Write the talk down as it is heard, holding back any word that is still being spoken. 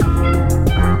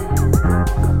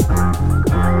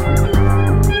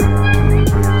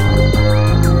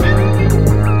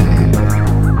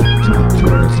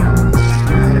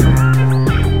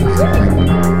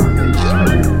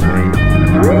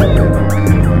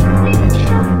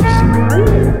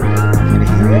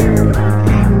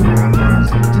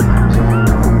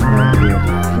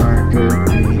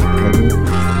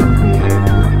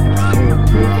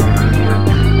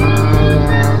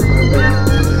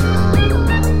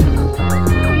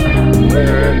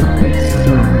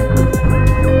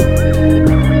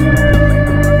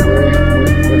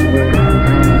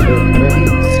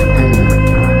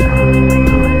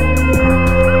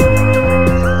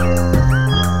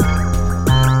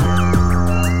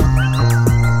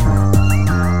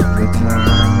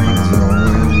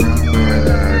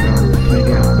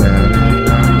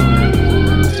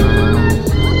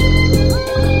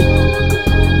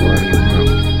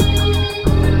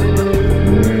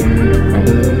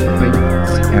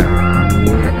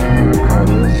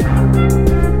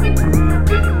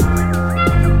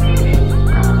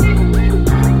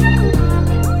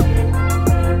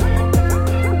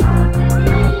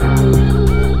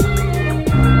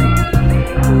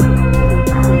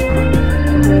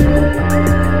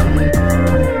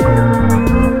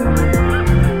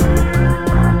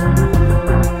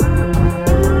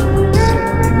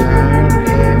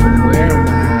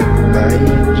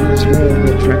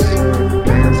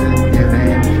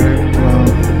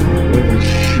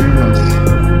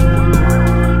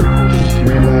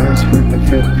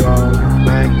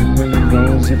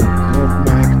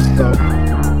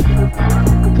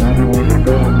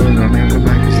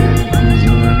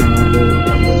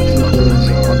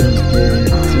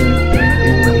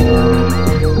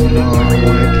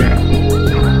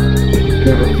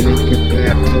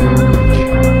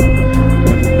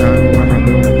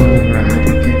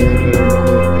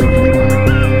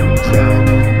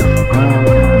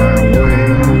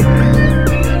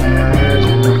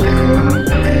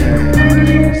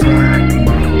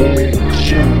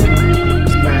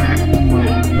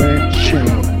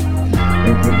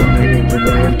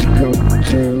wave to go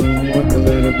to with a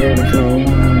little bit of flow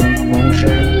and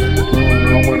emotion. Don't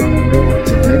know what I'm doing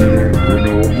today, but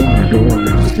no one door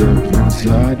is still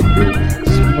inside you.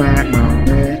 Smack my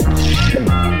bitch, smack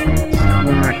my bitch,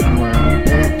 whack my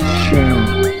bitch, check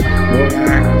my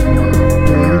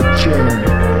bitch.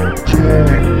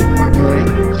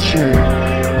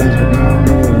 As we all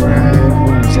know,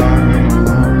 everyone's out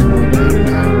alone with it,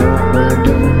 and what we're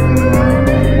doing alone.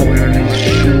 Where this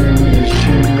shit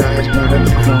lies, but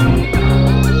it's fun.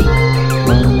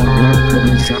 Oh my God, could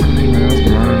be something else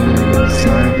burning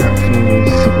inside that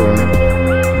fool's cigarette.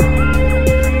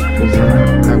 'Cause I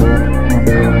walk on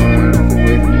the line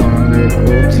with my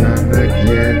little time to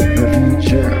get the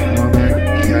future on that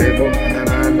cable, and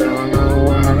I don't know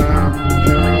what I'm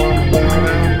doing, but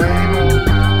I'm able.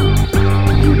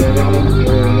 You better look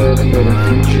for a little bit of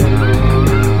future.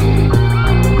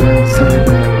 Don't say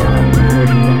that I'm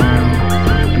good line.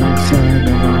 Don't say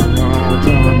that I'm all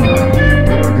done.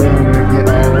 But I'm gonna get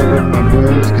all of my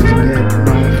blues, 'cause I'm getting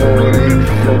on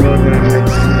 44, and I'd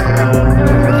say I want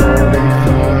only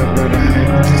 44, but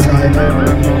I decided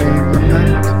I'm not even that.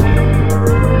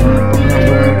 I'm not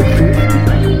going to 50,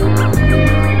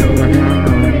 but I can't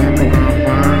remember where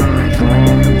my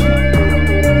phone is.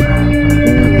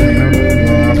 But they have a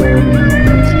lot of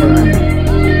these days.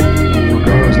 Oh my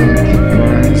God, I keep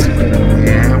trying to spin the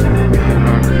air. I'm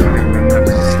not even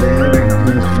understanding.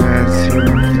 Goes fast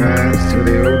to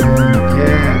the open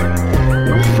gap.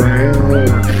 You're frail,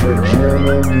 fragile,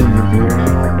 and you're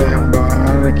ground and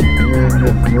body. Keep you in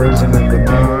the prison of the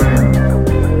mind.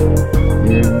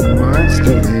 Your mind's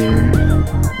still here,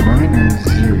 mine is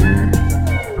here.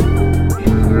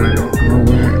 But I don't know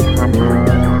where I'm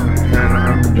going, and I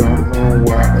don't know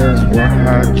what is what.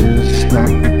 I just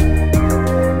stop.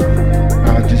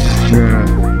 I just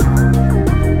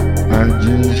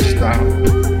stop.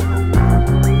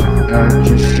 I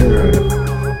just